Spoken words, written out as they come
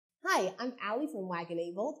Hi, I'm Allie from Wag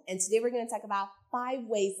Enabled, and today we're going to talk about 5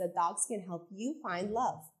 ways that dogs can help you find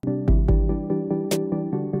love.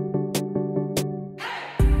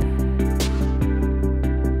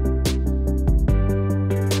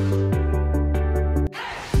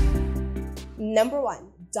 Number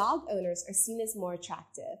 1, dog owners are seen as more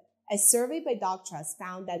attractive. A survey by Dog Trust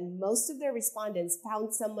found that most of their respondents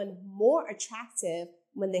found someone more attractive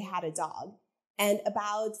when they had a dog. And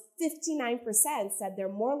about 59% said they're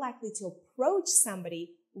more likely to approach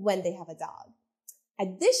somebody when they have a dog.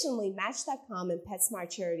 Additionally, Match.com and PetSmart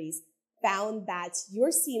charities found that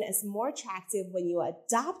you're seen as more attractive when you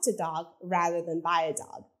adopt a dog rather than buy a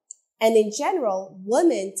dog. And in general,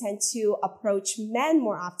 women tend to approach men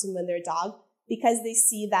more often when they're a dog because they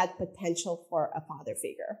see that potential for a father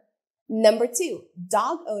figure. Number 2,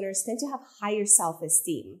 dog owners tend to have higher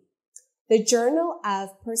self-esteem. The Journal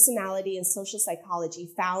of Personality and Social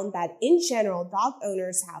Psychology found that in general, dog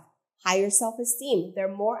owners have higher self-esteem.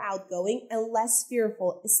 They're more outgoing and less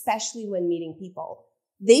fearful, especially when meeting people.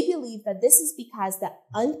 They believe that this is because the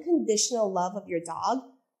unconditional love of your dog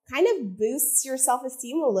kind of boosts your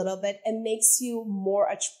self-esteem a little bit and makes you more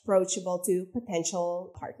approachable to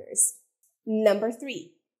potential partners. Number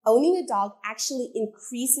 3, owning a dog actually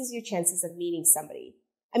increases your chances of meeting somebody.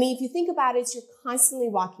 I mean, if you think about it, you're constantly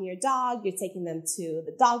walking your dog, you're taking them to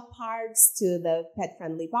the dog parks, to the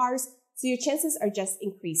pet-friendly bars, so your chances are just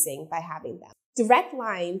increasing by having them. Direct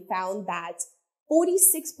Line found that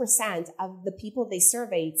 46% of the people they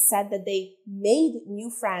surveyed said that they made new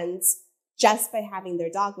friends just by having their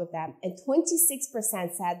dog with them, and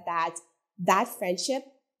 26% said that that friendship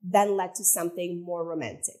then led to something more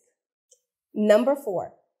romantic. Number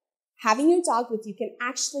 4, having your dog with you can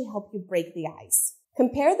actually help you break the ice.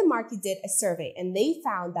 Compare the Market did a survey, and they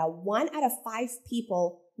found that 1 out of 5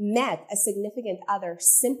 people met a significant other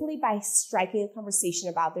simply by striking a conversation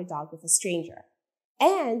about their dog with a stranger.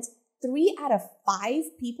 And 3 out of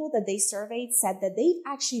 5 people that they surveyed said that they've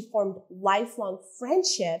actually formed lifelong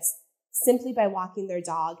friendships simply by walking their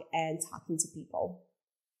dog and talking to people.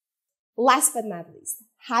 Last but not least,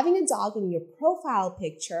 having a dog in your profile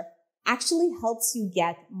picture actually helps you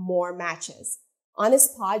get more matches.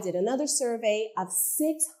 Honest Pod did another survey of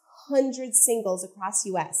 600 singles across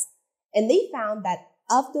US, and they found that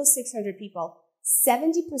of those 600 people,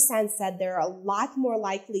 70% said they're a lot more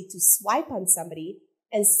likely to swipe on somebody,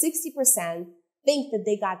 and 60% think that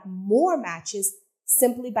they got more matches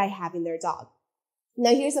simply by having their dog.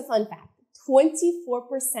 Now, here's a fun fact.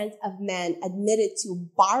 24% of men admitted to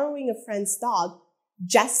borrowing a friend's dog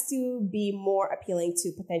just to be more appealing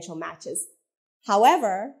to potential matches.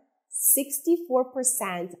 However,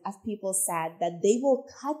 64% of people said that they will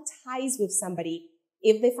cut ties with somebody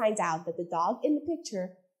if they find out that the dog in the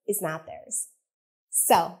picture is not theirs.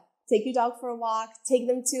 So, take your dog for a walk, take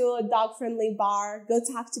them to a dog-friendly bar, go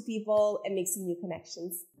talk to people, and make some new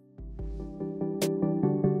connections.